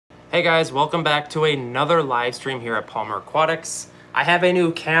Hey guys, welcome back to another live stream here at Palmer Aquatics. I have a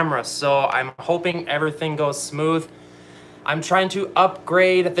new camera, so I'm hoping everything goes smooth. I'm trying to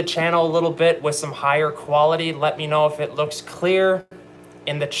upgrade the channel a little bit with some higher quality. Let me know if it looks clear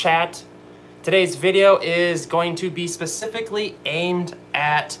in the chat. Today's video is going to be specifically aimed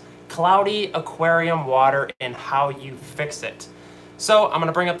at cloudy aquarium water and how you fix it. So I'm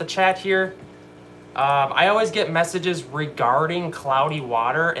gonna bring up the chat here. I always get messages regarding cloudy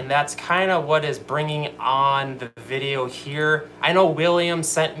water, and that's kind of what is bringing on the video here. I know William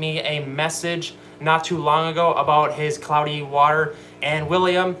sent me a message not too long ago about his cloudy water, and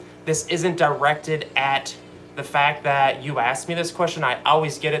William, this isn't directed at the fact that you asked me this question. I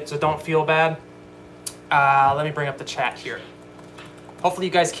always get it, so don't feel bad. Let me bring up the chat here. Hopefully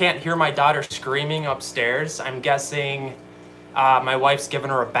you guys can't hear my daughter screaming upstairs. I'm guessing my wife's giving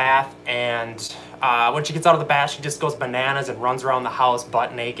her a bath, and when she gets out of the bath, she just goes bananas and runs around the house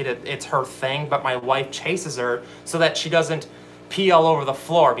butt naked. It's her thing, but my wife chases her so that she doesn't pee all over the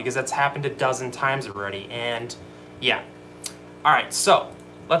floor, because that's happened a dozen times already. And yeah. All right, so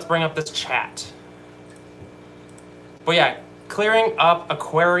let's bring up this chat. But yeah, clearing up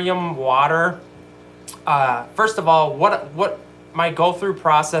aquarium water. First of all, what my go-through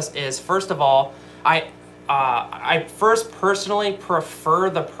process is, first of all, I first personally prefer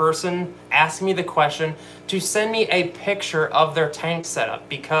the person asking me the question to send me a picture of their tank setup,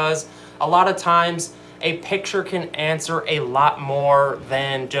 because a lot of times a picture can answer a lot more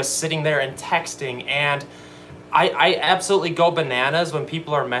than just sitting there and texting. And I absolutely go bananas when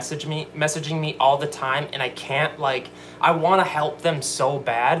people are messaging me all the time, and I can't, like, I want to help them so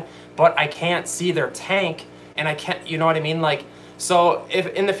bad, but I can't see their tank, and I can't, you know what I mean? Like, so if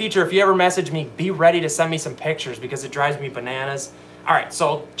in the future, if you ever message me, be ready to send me some pictures, because it drives me bananas. All right,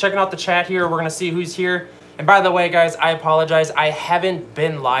 so checking out the chat here, we're gonna see who's here. And by the way, guys, I apologize. I haven't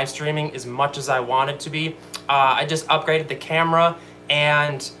been live streaming as much as I wanted to be. I just upgraded the camera,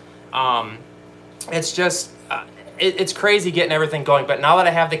 and it's just, it's crazy getting everything going. But now that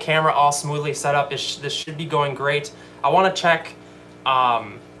I have the camera all smoothly set up, this should be going great. I wanna check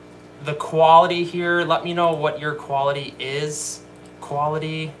the quality here. Let me know what your quality is.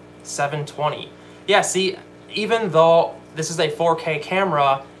 Quality 720. Yeah, see, even though this is a 4K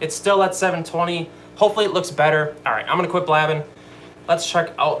camera, it's still at 720. Hopefully it looks better. All right, I'm gonna quit blabbing. Let's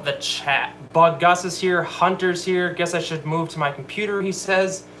check out the chat. Bug Gus is here, Hunter's here. Guess I should move to my computer, he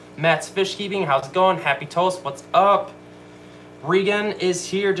says. Matt's Fish Keeping, how's it going? Happy Toast, what's up? Regan is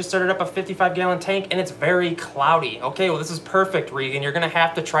here, just started up a 55-gallon tank, and it's very cloudy. Okay, well, this is perfect, Regan. You're gonna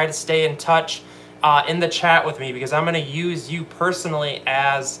have to try to stay in touch in the chat with me, because I'm gonna use you personally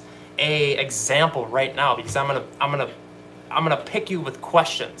as a example right now, because I'm gonna pick you with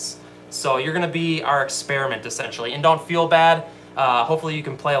questions. So you're gonna be our experiment, essentially. And don't feel bad. Hopefully you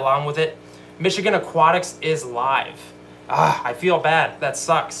can play along with it. Michigan Aquatics is live. I feel bad. That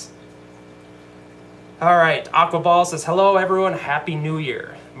sucks. All right, Aquaball says, hello everyone, Happy New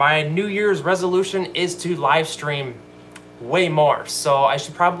Year. My New Year's resolution is to live stream way more. So I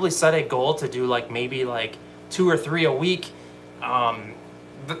should probably set a goal to do maybe 2 or 3 a week.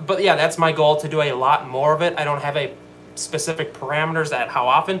 But yeah, that's my goal, to do a lot more of it. I don't have a specific parameters at how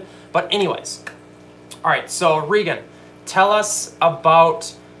often, but anyways. All right, so Regan, tell us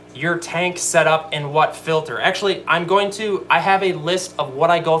about your tank setup and what filter. Actually, I have a list of what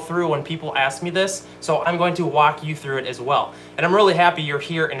I go through when people ask me this, so I'm going to walk you through it as well. And I'm really happy you're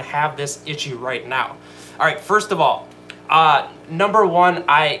here and have this issue right now. All right, first of all, number one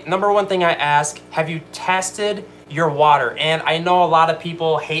thing I ask, have you tested your water? And I know a lot of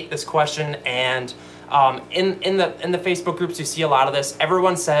people hate this question, and in the Facebook groups you see a lot of this.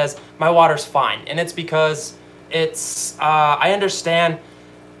 Everyone says my water's fine, and it's because I understand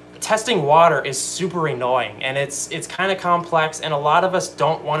testing water is super annoying, and it's kind of complex, and a lot of us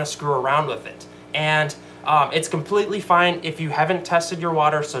don't want to screw around with it. And it's completely fine if you haven't tested your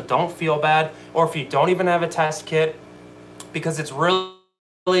water, so don't feel bad, or if you don't even have a test kit, because it's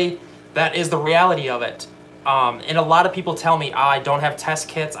really, that is the reality of it. And a lot of people tell me, I don't have test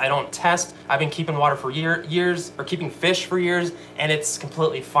kits, I don't test, I've been keeping water for years, or keeping fish for years, and it's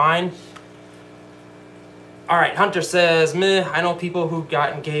completely fine. All right, Hunter says, meh, I know people who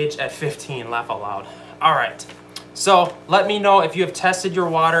got engaged at 15, laugh out loud. All right, so let me know if you have tested your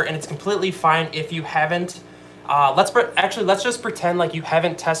water, and it's completely fine if you haven't. Let's just pretend like you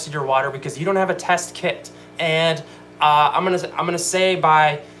haven't tested your water, because you don't have a test kit. And I'm gonna say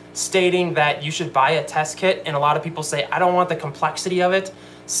by stating that you should buy a test kit, and a lot of people say, I don't want the complexity of it.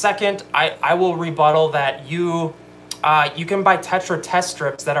 Second, I will rebuttal that you you can buy Tetra test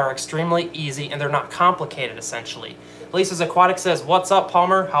strips that are extremely easy and they're not complicated, essentially. Lisa's Aquatic says, what's up,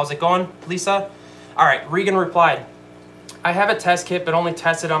 Palmer? How's it going, Lisa? All right, Regan replied, I have a test kit, but only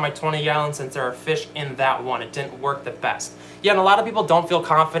tested on my 20 gallons since there are fish in that one. It didn't work the best. Yeah, and a lot of people don't feel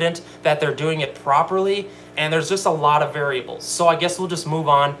confident that they're doing it properly, and there's just a lot of variables. So I guess we'll just move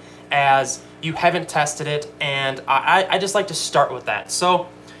on as you haven't tested it, and I just like to start with that. So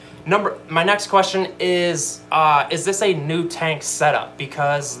my next question is this a new tank setup?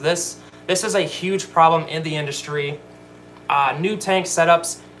 Because this is a huge problem in the industry. New tank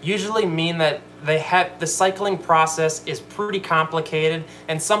setups usually mean that the cycling process is pretty complicated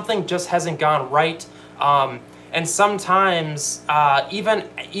and something just hasn't gone right. And sometimes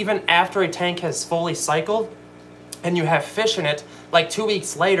even after a tank has fully cycled and you have fish in it, like 2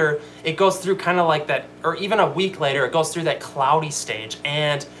 weeks later, it goes through kind of like that, or even a week later, it goes through that cloudy stage,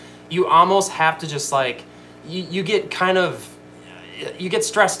 and you almost have to just like, you get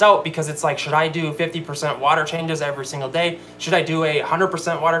stressed out because it's like, should I do 50% water changes every single day? Should I do a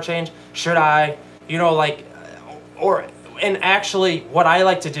 100% water change? Should I, and actually what I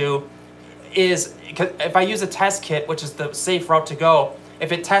like to do is, if I use a test kit, which is the safe route to go,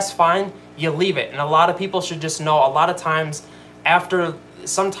 if it tests fine, you leave it. And a lot of people should just know, a lot of times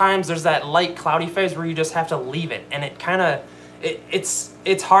sometimes there's that light cloudy phase where you just have to leave it. And it's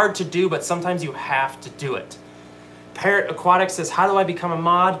hard to do, but sometimes you have to do it. Parrot Aquatic says, how do I become a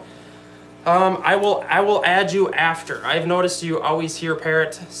mod? I will add you after. I've noticed you always here,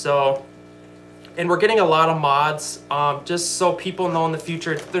 Parrot. So, and we're getting a lot of mods, just so people know in the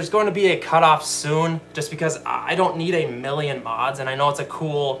future. There's going to be a cutoff soon, just because I don't need a million mods, and I know it's a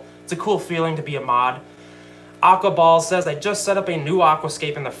cool feeling to be a mod. Aquaball says, I just set up a new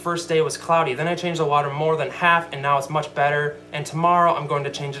aquascape and the first day was cloudy. Then I changed the water more than half and now it's much better. And tomorrow I'm going to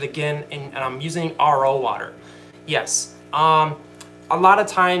change it again and I'm using RO water. Yes, a lot of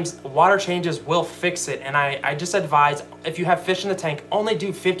times water changes will fix it, and I just advise, if you have fish in the tank, only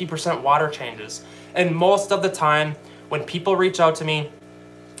do 50% water changes. And most of the time when people reach out to me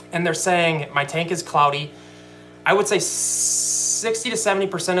and they're saying my tank is cloudy, I would say 60 to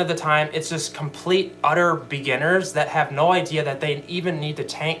 70% of the time it's just complete utter beginners that have no idea that they even need to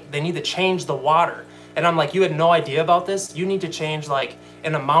change the water. And I'm like, you had no idea about this? You need to change like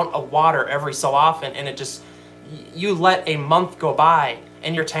an amount of water every so often, and it just, you let a month go by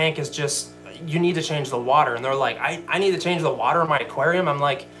and your tank is just, you need to change the water. And they're like, I need to change the water in my aquarium. I'm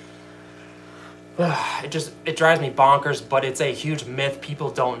like, it drives me bonkers, but it's a huge myth people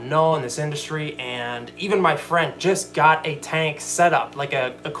don't know in this industry. And even my friend just got a tank set up, like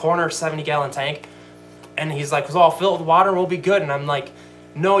a corner 70-gallon tank. And he's like, well, I'll fill it with water and we'll be good. And I'm like,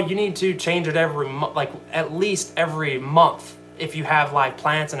 no, you need to change it every month, like at least every month if you have live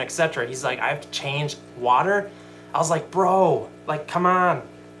plants and etc. He's like, I have to change water? I was like, bro, like, come on.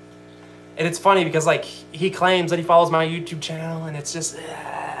 And it's funny because like he claims that he follows my YouTube channel and it's just,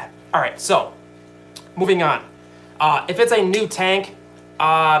 all right, so moving on. If it's a new tank,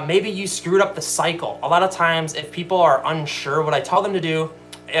 maybe you screwed up the cycle. A lot of times if people are unsure, what I tell them to do,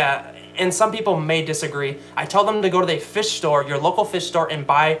 and some people may disagree, I tell them to go to the fish store, your local fish store, and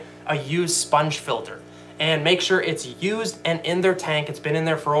buy a used sponge filter. And make sure it's used and in their tank. It's been in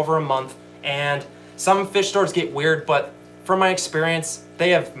there for over a month. And some fish stores get weird, but from my experience,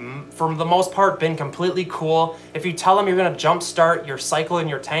 they have, for the most part, been completely cool. If you tell them you're gonna jumpstart your cycle in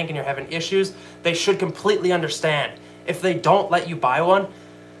your tank and you're having issues, they should completely understand. If they don't let you buy one,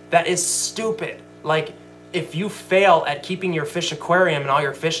 that is stupid. Like, if you fail at keeping your fish aquarium and all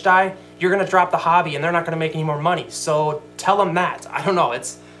your fish die, you're gonna drop the hobby and they're not gonna make any more money. So tell them that. I don't know,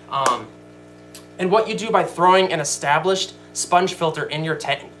 it's, and what you do by throwing an established sponge filter in your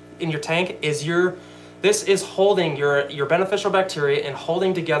tank is this is holding your beneficial bacteria and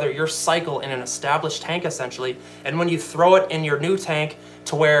holding together your cycle in an established tank, essentially. And when you throw it in your new tank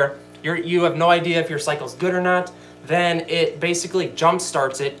to where you have no idea if your cycle's good or not, then it basically jump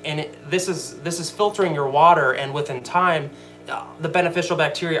starts it, and this is filtering your water, and within time, the beneficial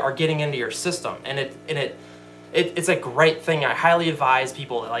bacteria are getting into your system, and it's a great thing. I highly advise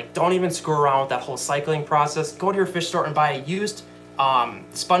people, like, don't even screw around with that whole cycling process. Go to your fish store and buy a used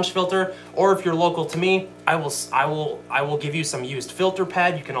sponge filter, or if you're local to me, I will give you some used filter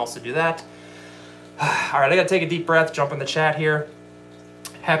pad. You can also do that. All right, I gotta take a deep breath, jump in the chat here.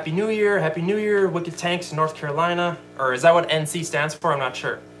 Happy New Year, Wicked Tanks in North Carolina. Or is that what NC stands for? I'm not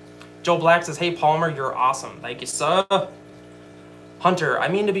sure. Joe Black says, hey Palmer, you're awesome. Thank you, sir. Hunter, I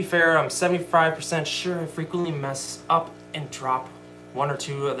mean, to be fair, I'm 75% sure I frequently mess up and drop one or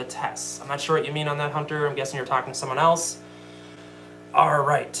two of the tests. I'm not sure what you mean on that, Hunter. I'm guessing you're talking to someone else. All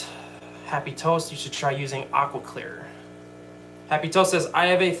right. Happy Toast, you should try using Aqua Clear. Happy Toast says, I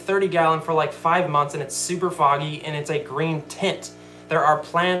have a 30-gallon for like 5 months and it's super foggy and it's a green tint. There are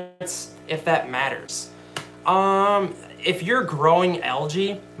plants if that matters. If you're growing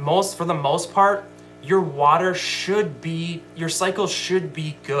algae, for the most part, your water should be, your cycle should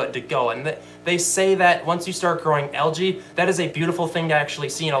be good to go. And they say that once you start growing algae, that is a beautiful thing to actually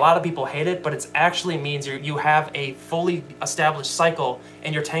see. And a lot of people hate it, but it actually means you have a fully established cycle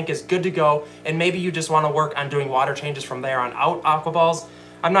and your tank is good to go. And maybe you just want to work on doing water changes from there on out, aqua balls.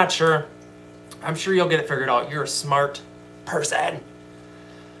 I'm not sure. I'm sure you'll get it figured out. You're a smart person.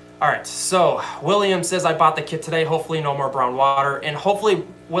 All right, so William says, I bought the kit today, hopefully no more brown water. And hopefully,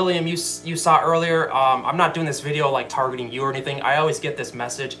 William, you saw earlier, I'm not doing this video like targeting you or anything. I always get this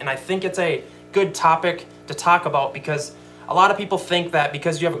message, and I think it's a good topic to talk about because a lot of people think that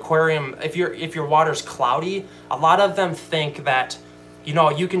because you have aquarium, if your water's cloudy, a lot of them think that, you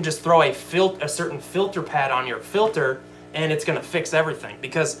know, you can just throw a certain filter pad on your filter and it's gonna fix everything,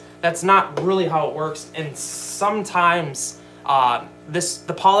 because that's not really how it works. And sometimes,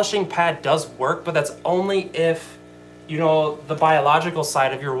 the polishing pad does work, but that's only if, you know, the biological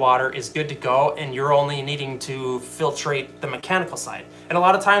side of your water is good to go and you're only needing to filtrate the mechanical side. And a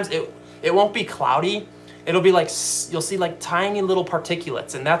lot of times it won't be cloudy. It'll be like, you'll see like tiny little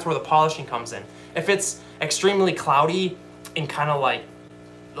particulates, and that's where the polishing comes in. If it's extremely cloudy and kind of like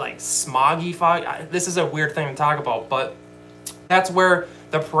smoggy fog, this is a weird thing to talk about, but that's where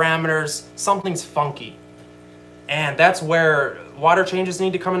the parameters, something's funky. And that's where water changes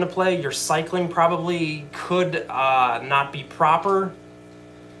need to come into play. Your cycling probably could not be proper.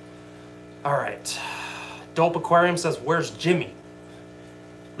 All right. Dope Aquarium says, where's Jimmy?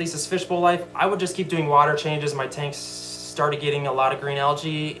 Lisa's Fishbowl Life. I would just keep doing water changes. My tanks started getting a lot of green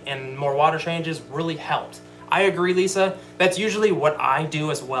algae, and more water changes really helped. I agree, Lisa. That's usually what I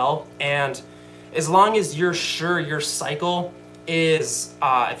do as well. And as long as you're sure your cycle is,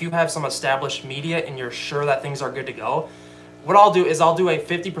 if you have some established media and you're sure that things are good to go, what I'll do is I'll do a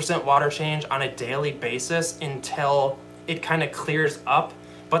 50% water change on a daily basis until it kind of clears up.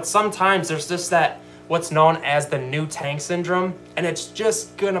 But sometimes there's just that, what's known as the new tank syndrome, and it's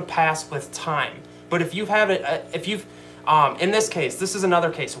just gonna pass with time. But if you have it, in this case, this is another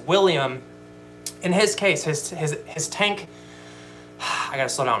case, William, in his case, his tank, I gotta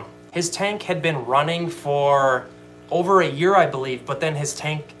slow down. His tank had been running for over a year, I believe, but then his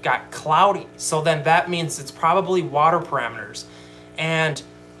tank got cloudy. So then that means it's probably water parameters. And,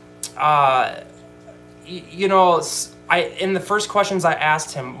 you know, in the first questions I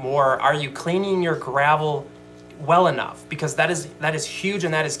asked him were, are you cleaning your gravel well enough? Because that is huge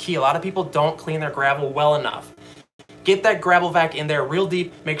and that is key. A lot of people don't clean their gravel well enough. Get that gravel vac in there real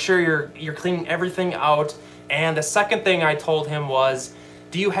deep. Make sure you're cleaning everything out. And the second thing I told him was,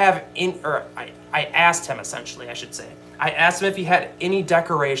 do you have I asked him, essentially, I should say. I asked him if he had any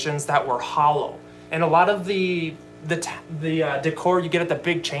decorations that were hollow. And a lot of the decor you get at the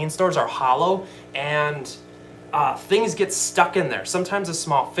big chain stores are hollow, and things get stuck in there. Sometimes a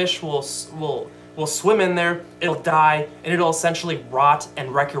small fish will swim in there, it'll die, and it'll essentially rot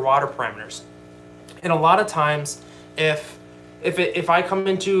and wreck your water parameters. And a lot of times, if I come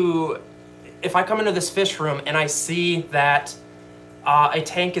into this fish room and I see that a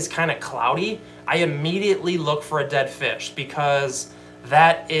tank is kind of cloudy, I immediately look for a dead fish, because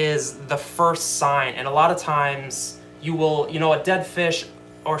that is the first sign. And a lot of times you will, you know, a dead fish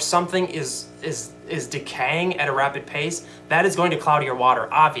or something is decaying at a rapid pace. That is going to cloud your water,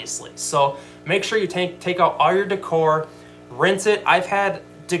 obviously. So make sure you take out all your decor, rinse it. I've had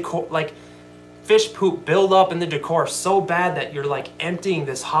decor, like fish poop build up in the decor so bad that you're like emptying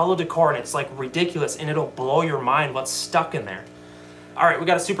this hollow decor and it's like ridiculous, and it'll blow your mind what's stuck in there. All right, we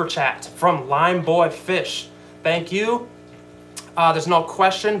got a super chat from Lime Boy Fish. Thank you. There's no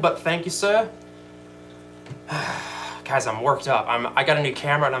question, but thank you, sir. Guys, I'm worked up. I got a new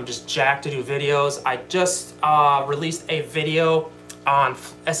camera and I'm just jacked to do videos. I just released a video on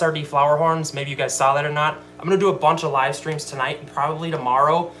SRD flower horns. Maybe you guys saw that or not. I'm gonna do a bunch of live streams tonight and probably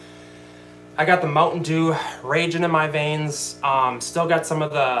tomorrow. I got the Mountain Dew raging in my veins. Still got some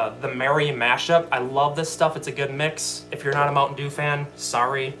of the Mary mashup. I love this stuff. It's a good mix. If you're not a Mountain Dew fan,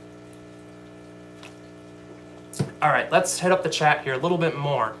 sorry. All right, let's hit up the chat here a little bit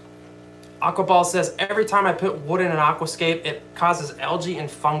more. Aquaball says, every time I put wood in an aquascape, it causes algae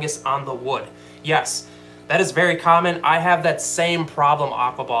and fungus on the wood. Yes, that is very common. I have that same problem,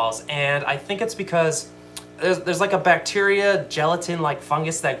 Aquaballs, and I think it's because there's like a bacteria, gelatin-like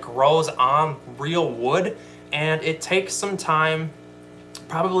fungus that grows on real wood, and it takes some time,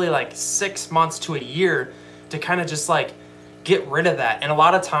 probably like 6 months to a year, to kind of just like get rid of that. And a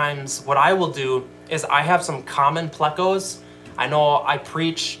lot of times what I will do is I have some common plecos I know I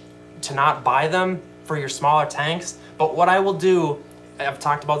preach to not buy them for your smaller tanks, but what I will do, I've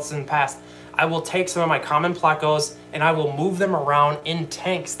talked about this in the past, I will take some of my common plecos and I will move them around in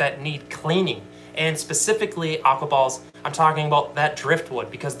tanks that need cleaning. And specifically, aquaballs, I'm talking about that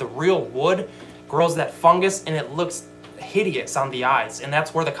driftwood, because the real wood grows that fungus and it looks hideous on the eyes. And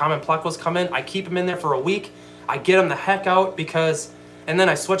that's where the common plecos come in. I keep them in there for a week. I get them the heck out and then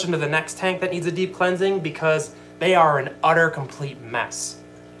I switch them to the next tank that needs a deep cleansing because they are an utter complete mess.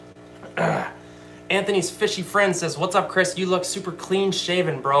 Anthony's fishy friend says, "What's up, Chris? You look super clean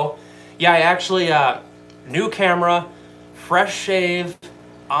shaven, bro." Yeah, I actually, new camera, fresh shave.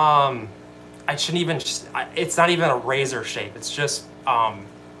 I shouldn't even, it's not even a razor shave. It's just, I'm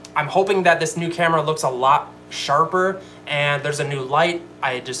hoping that this new camera looks a lot sharper, and there's a new light.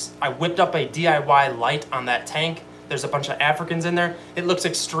 I whipped up a DIY light on that tank. There's a bunch of Africans in there. It looks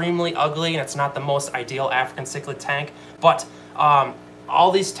extremely ugly, and it's not the most ideal African cichlid tank, but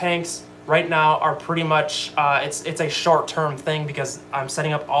all these tanks right now are pretty much, it's a short-term thing because I'm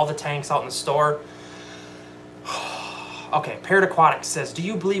setting up all the tanks out in the store. Okay, Parrot Aquatics says, "Do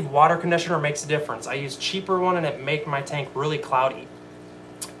you believe water conditioner makes a difference? I use cheaper one and it make my tank really cloudy."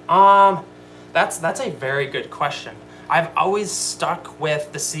 That's a very good question. I've always stuck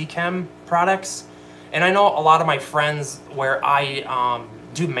with the Seachem products, and I know a lot of my friends where I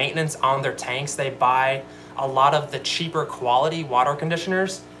do maintenance on their tanks, they buy a lot of the cheaper quality water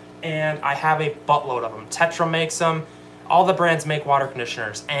conditioners, and I have a buttload of them. Tetra makes them. All the brands make water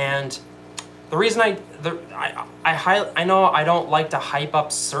conditioners, and the reason I know I don't like to hype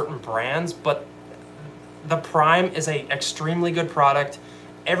up certain brands, but the Prime is a extremely good product.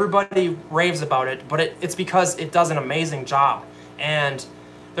 Everybody raves about it, but it's because it does an amazing job. And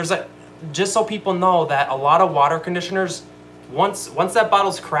just so people know that a lot of water conditioners, once that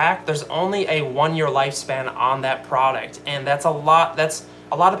bottle's cracked, there's only a 1-year lifespan on that product, and that's a lot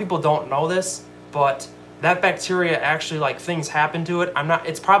of people don't know this, but that bacteria actually, like, things happen to it.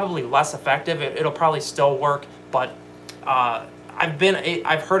 It's probably less effective. It'll probably still work, but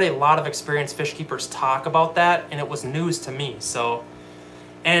I've heard a lot of experienced fish keepers talk about that, and it was news to me. So,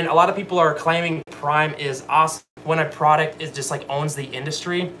 and a lot of people are claiming Prime is awesome when a product is just like owns the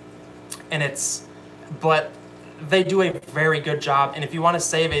industry, but they do a very good job. And if you want to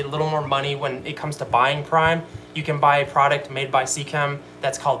save a little more money when it comes to buying Prime, you can buy a product made by Seachem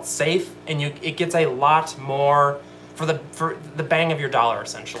that's called Safe, and it gets a lot more for the bang of your dollar,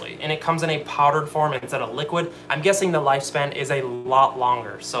 essentially. And it comes in a powdered form instead of liquid. I'm guessing the lifespan is a lot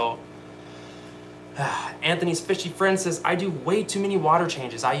longer. So Anthony's fishy friend says, "I do way too many water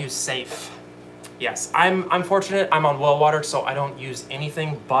changes. I use Safe." Yes, I'm fortunate. I'm on well water, so I don't use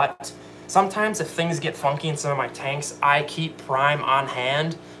anything, but sometimes if things get funky in some of my tanks, I keep Prime on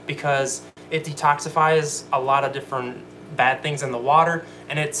hand because it detoxifies a lot of different bad things in the water,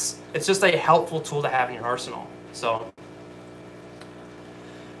 and it's just a helpful tool to have in your arsenal. So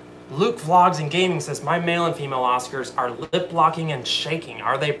Luke Vlogs and Gaming says, "My male and female Oscars are lip locking and shaking.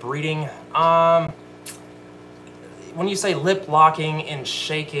 Are they breeding?" When you say lip locking and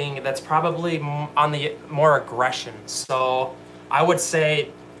shaking, that's probably on the more aggression. So I would say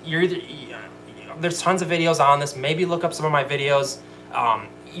there's tons of videos on this. Maybe look up some of my videos.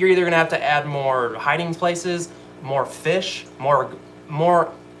 You're either gonna have to add more hiding places, more fish, other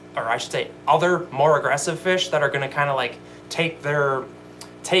more aggressive fish that are gonna kind of like take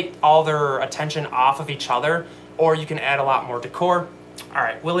all their attention off of each other, or you can add a lot more decor. All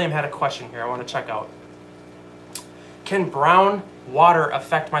right, William had a question here I want to check out. "Can brown water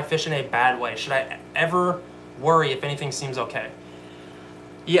affect my fish in a bad way? Should I ever worry if anything seems okay?"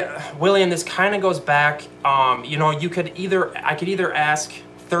 Yeah, William, this kind of goes back, you know, I could either ask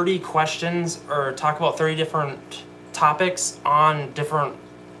 30 questions or talk about 30 different topics on different,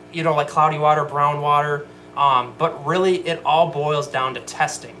 you know, like cloudy water, brown water, but really it all boils down to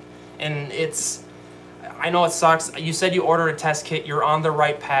testing. And I know it sucks. You said you ordered a test kit, you're on the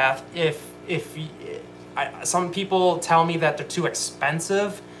right path. Some people tell me that they're too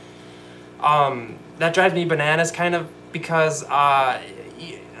expensive. That drives me bananas kind of because, I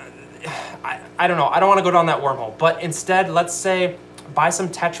don't know, I don't want to go down that wormhole, but instead, let's say, buy some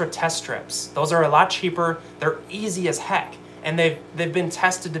Tetra test strips. Those are a lot cheaper, they're easy as heck, and they've been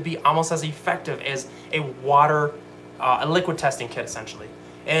tested to be almost as effective as a liquid testing kit, essentially.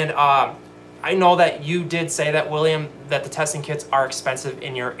 And I know that you did say that, William, that the testing kits are expensive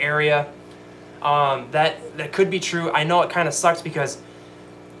in your area. That could be true. I know it kind of sucks because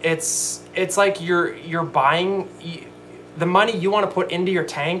it's like you're buying the money you want to put into your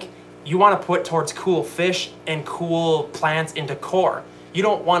tank, you want to put towards cool fish and cool plants and decor. You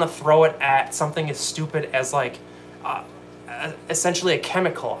don't want to throw it at something as stupid as like essentially a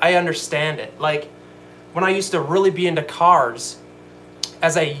chemical. I understand it. Like when I used to really be into cars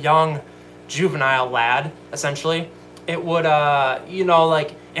as a young juvenile lad, essentially, it would, you know,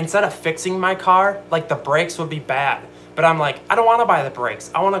 like instead of fixing my car, like the brakes would be bad. But I'm like, I don't want to buy the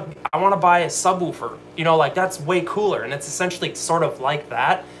brakes. I want to buy a subwoofer. You know, like that's way cooler. And it's essentially sort of like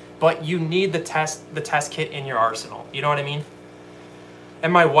that, but you need the test kit in your arsenal. You know what I mean?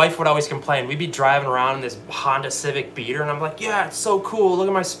 And my wife would always complain. We'd be driving around in this Honda Civic beater, and I'm like, yeah, it's so cool. Look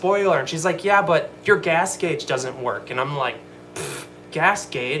at my spoiler. And she's like, yeah, but your gas gauge doesn't work. And I'm like, gas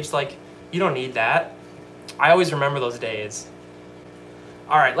gauge? Like, you don't need that. I always remember those days.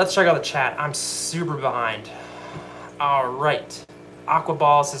 All right, let's check out the chat. I'm super behind. All right.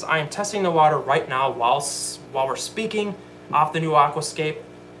 Aquaball says, I am testing the water right now while we're speaking off the new Aquascape,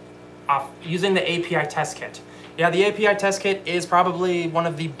 using the API test kit. Yeah, the API test kit is probably one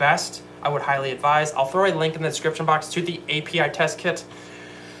of the best. I would highly advise. I'll throw a link in the description box to the API test kit,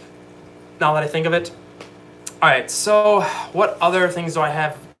 now that I think of it. All right, so what other things do I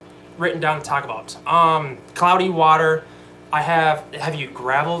have written down to talk about? Cloudy water. Have you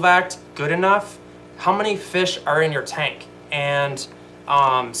gravel vacked good enough? How many fish are in your tank? And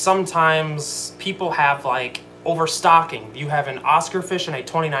sometimes people have like overstocking. You have an Oscar fish in a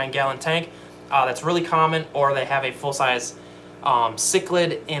 29-gallon tank. That's really common, or they have a full-size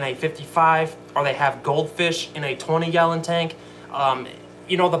cichlid in a 55, or they have goldfish in a 20-gallon tank.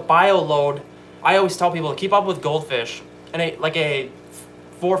 You know, the bio load, I always tell people to keep up with goldfish, and like a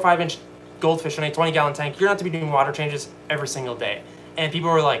 4 or 5 inch goldfish in a 20-gallon tank, you're not to be doing water changes every single day. And people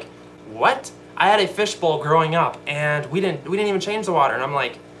were like, what? I had a fishbowl growing up, and we didn't even change the water. And I'm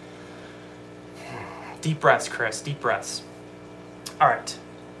like, deep breaths, Chris, deep breaths. All right.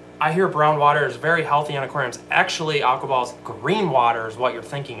 I hear brown water is very healthy on aquariums. Actually, Aquaball's green water is what you're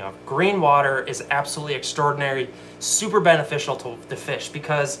thinking of. Green water is absolutely extraordinary, super beneficial to the fish,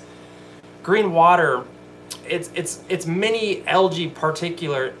 because green water, it's mini algae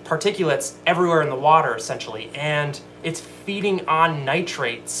particulates everywhere in the water, essentially, and it's feeding on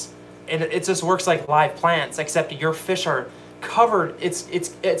nitrates, and it just works like live plants, except your fish are covered. It's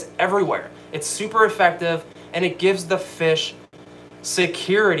everywhere. It's super effective, and it gives the fish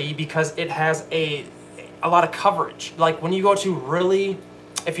security because it has a lot of coverage. Like when you go to really,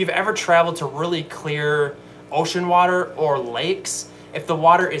 if you've ever traveled to really clear ocean water or lakes, if the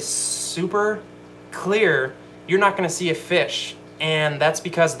water is super clear, you're not going to see a fish, and that's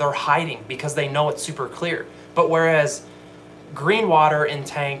because they're hiding, because they know it's super clear. But whereas green water in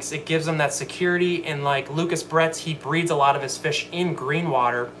tanks, it gives them that security, and like Lucas Bretz, he breeds a lot of his fish in green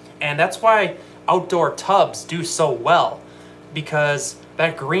water, and that's why outdoor tubs do so well, because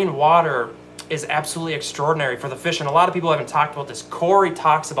that green water is absolutely extraordinary for the fish. And a lot of people haven't talked about this. Corey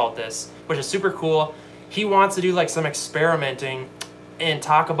talks about this, which is super cool. He wants to do like some experimenting and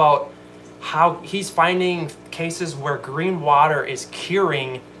talk about how he's finding cases where green water is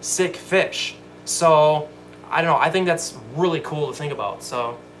curing sick fish. So I don't know, I think that's really cool to think about.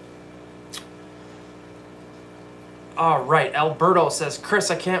 So all right, Alberto says,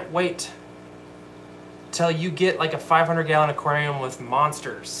 Chris, I can't wait till you get like a 500-gallon aquarium with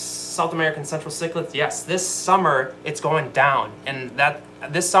monsters. South American central cichlids. Yes, this summer it's going down, and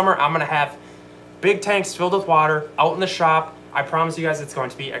this summer I'm gonna have big tanks filled with water out in the shop. I promise you guys it's going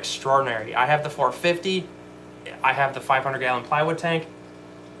to be extraordinary. I have the 450, I have the 500-gallon plywood tank,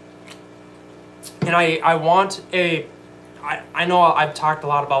 and I want a, I know I've talked a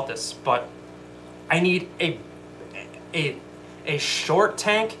lot about this, but I need a short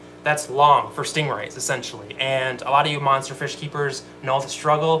tank that's long for stingrays, essentially. And a lot of you monster fish keepers know the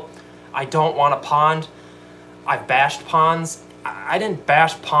struggle. I don't want a pond. I've bashed ponds. I didn't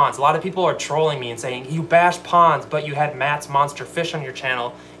bash ponds. A lot of people are trolling me and saying, you bashed ponds, but you had Matt's Monster Fish on your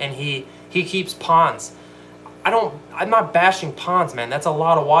channel, and he keeps ponds. I'm not bashing ponds, man. That's a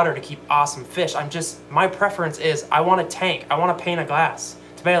lot of water to keep awesome fish. My preference is I want a tank. I want a pane of glass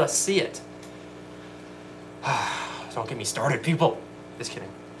to be able to see it. Don't get me started, people. Just kidding.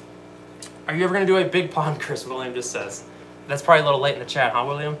 Are you ever going to do a big pond, Chris William just says. That's probably a little late in the chat, huh,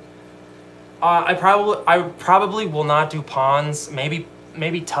 William? I probably will not do ponds.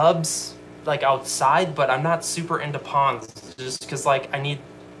 Maybe tubs, like outside, but I'm not super into ponds, just because like I need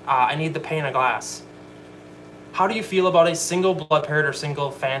the pane of glass. How do you feel about a single blood parrot or single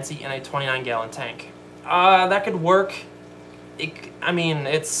fancy in a 29-gallon tank? That could work. I mean,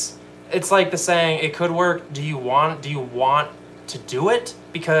 it's like the saying, it could work. Do you want to do it?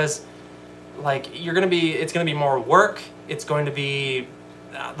 Because like it's gonna be more work. It's going to be,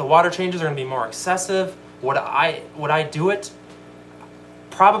 the water changes are gonna be more excessive. Would I do it?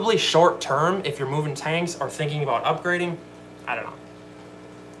 Probably short term if you're moving tanks or thinking about upgrading. I don't know.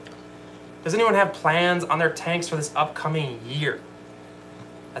 Does anyone have plans on their tanks for this upcoming year?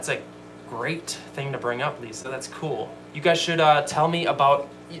 That's a great thing to bring up, Lisa. That's cool. You guys should tell me about,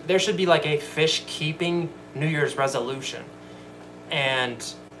 there should be like a fish keeping New Year's resolution.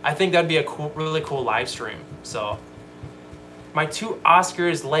 And I think that'd be a cool, really cool live stream. So, my 2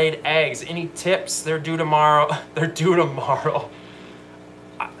 Oscars laid eggs. Any tips? They're due tomorrow. They're due tomorrow.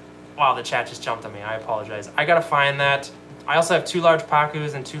 Wow, the chat just jumped on me. I apologize. I gotta find that. I also have 2 large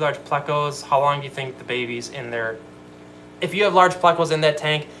pacus and 2 large plecos. How long do you think the baby's in there? If you have large plecos in that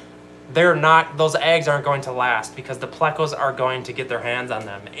tank, they're not, those eggs aren't going to last because the plecos are going to get their hands on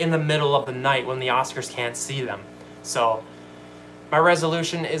them in the middle of the night when the Oscars can't see them. So my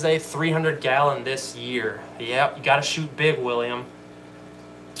resolution is a 300-gallon this year. Yep, you gotta shoot big, William.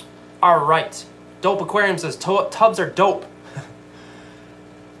 All right, Dope Aquarium says tubs are dope.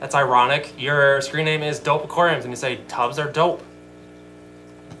 That's ironic. Your screen name is Dope Aquariums and you say tubs are dope.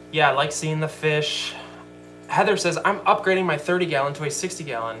 Yeah, I like seeing the fish. Heather says, I'm upgrading my 30-gallon to a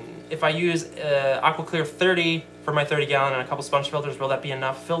 60-gallon. If I use AquaClear 30 for my 30-gallon and a couple sponge filters, will that be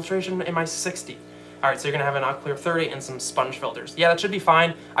enough filtration in my 60? All right, so you're gonna have an AquaClear 30 and some sponge filters. Yeah, that should be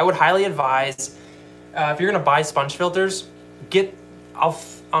fine. I would highly advise, if you're gonna buy sponge filters,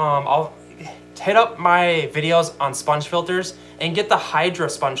 I'll hit up my videos on sponge filters and get the Hydra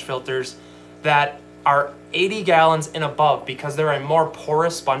sponge filters that are 80 gallons and above because they're a more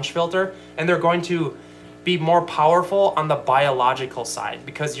porous sponge filter and they're going to be more powerful on the biological side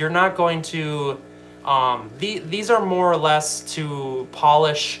because you're not going to, these are more or less to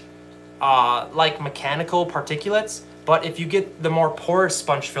polish like mechanical particulates, but if you get the more porous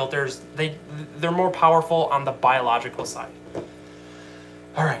sponge filters, they're more powerful on the biological side.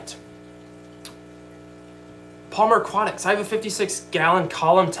 All right. Palmer Aquatics. I have a 56-gallon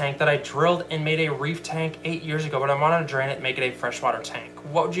column tank that I drilled and made a reef tank 8 years ago, but I want to drain it and make it a freshwater tank.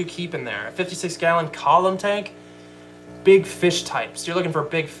 What would you keep in there? A 56-gallon column tank? Big fish types. You're looking for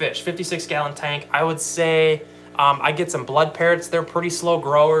big fish. 56-gallon tank. I would say I get some blood parrots. They're pretty slow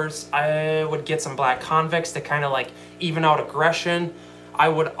growers. I would get some black convicts to kind of like even out aggression. I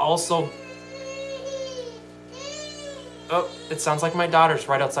would also... Oh, it sounds like my daughter's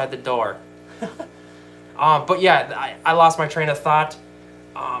right outside the door. But yeah, I lost my train of thought.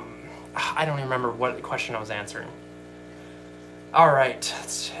 I don't even remember what question I was answering. All right,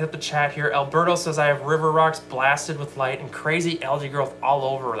 let's hit the chat here. Alberto says, I have river rocks blasted with light and crazy algae growth all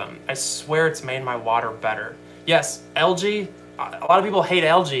over them. I swear it's made my water better. Yes, algae, a lot of people hate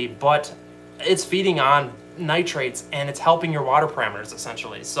algae, but it's feeding on nitrates and it's helping your water parameters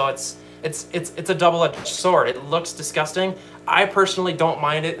essentially. So it's a double-edged sword. It looks disgusting. I personally don't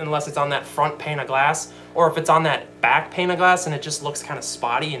mind it unless it's on that front pane of glass or if it's on that back pane of glass and it just looks kind of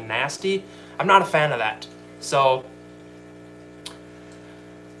spotty and nasty. I'm not a fan of that. So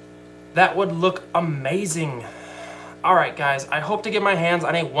that would look amazing. All right, guys, I hope to get my hands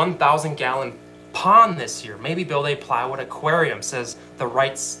on a 1,000-gallon pond this year. Maybe build a plywood aquarium, says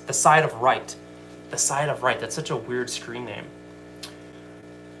the side of right. The side of right, that's such a weird screen name.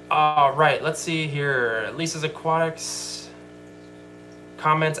 All right, let's see here. Lisa's Aquatics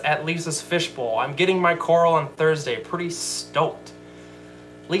comments at Lisa's Fishbowl. I'm getting my coral on Thursday. Pretty stoked.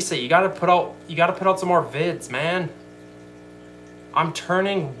 Lisa, you gotta put out some more vids, man. I'm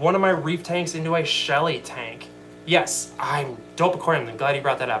turning one of my reef tanks into a shelly tank. Yes, I'm Dope Aquarium. I'm glad you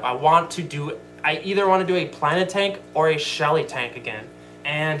brought that up. I either want to do a planet tank or a shelly tank again.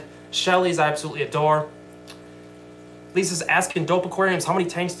 And shellies I absolutely adore. Lisa's asking Dope Aquariums, how many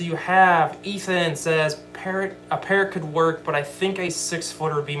tanks do you have? Ethan says, a parrot could work, but I think a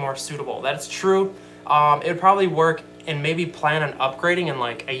 6-footer would be more suitable. That's true. It would probably work and maybe plan on upgrading in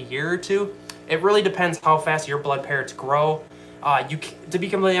like a year or two. It really depends how fast your blood parrots grow. To be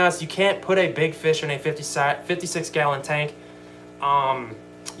completely honest, you can't put a big fish in a 56-gallon tank.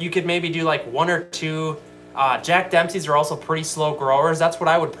 You could maybe do like 1 or 2. Jack Dempseys are also pretty slow growers. That's what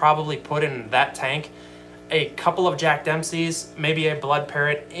I would probably put in that tank. A couple of Jack Dempseys, maybe a blood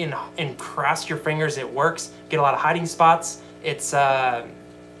parrot, and cross your fingers it works. Get a lot of hiding spots. It's that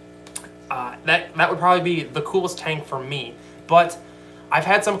would probably be the coolest tank for me. But I've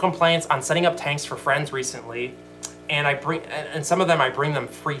had some complaints on setting up tanks for friends recently, and some of them I bring them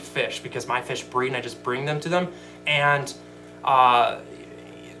free fish because my fish breed and I just bring them to them. And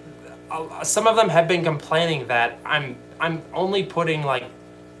some of them have been complaining that I'm only putting like,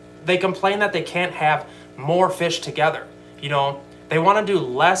 they complain that they can't have more fish together. You know, they want to do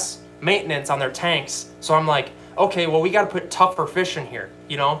less maintenance on their tanks. So I'm like, okay, well, we got to put tougher fish in here,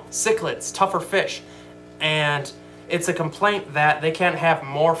 you know, cichlids, tougher fish. And it's a complaint that they can't have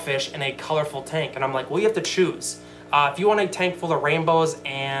more fish in a colorful tank. And I'm like, well, you have to choose. If you want a tank full of rainbows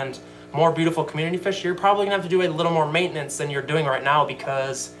and more beautiful community fish, you're probably gonna have to do a little more maintenance than you're doing right now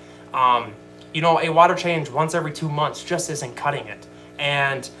because, you know, a water change once every 2 months just isn't cutting it.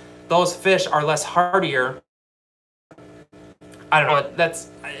 And those fish are less hardier. I don't know,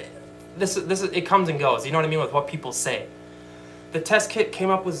 this is, it comes and goes, you know what I mean, with what people say. The test kit came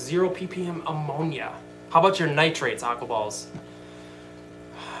up with 0 ppm ammonia. How about your nitrates, Aquaballs?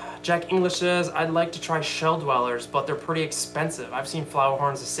 Jack English says, I'd like to try shell dwellers, but they're pretty expensive. I've seen flower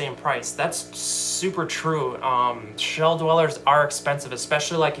horns the same price. That's super true. Shell dwellers are expensive,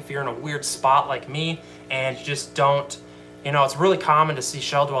 especially like if you're in a weird spot like me and you just don't, you know, it's really common to see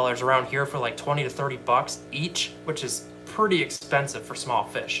shell dwellers around here for like 20 to 30 bucks each, which is pretty expensive for small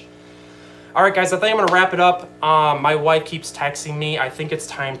fish. All right, guys, I think I'm gonna wrap it up. My wife keeps texting me. I think it's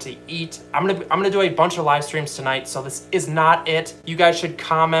time to eat. I'm gonna do a bunch of live streams tonight, so this is not it. You guys should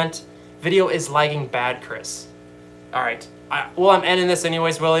comment. Video is lagging bad, Chris. All right. Well, I'm ending this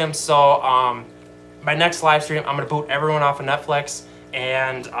anyways, William. So my next live stream, I'm gonna boot everyone off of Netflix,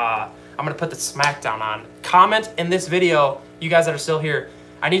 and I'm gonna put the Smackdown on. Comment in this video, you guys that are still here.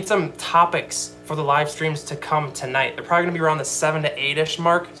 I need some topics for the live streams to come tonight. They're probably gonna be around the 7 to 8-ish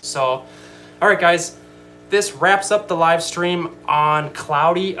mark. So. All right, guys, this wraps up the live stream on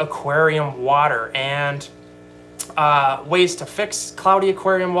cloudy aquarium water and ways to fix cloudy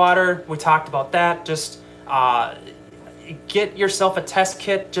aquarium water. We talked about that. Just get yourself a test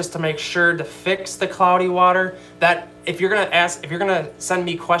kit just to make sure to fix the cloudy water. That if you're gonna send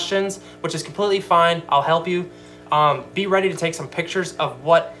me questions, which is completely fine, I'll help you. Be ready to take some pictures of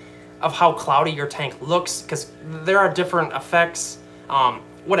how cloudy your tank looks, because there are different effects.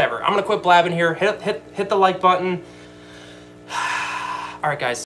 Whatever. I'm gonna quit blabbing here. Hit the like button. All right, guys.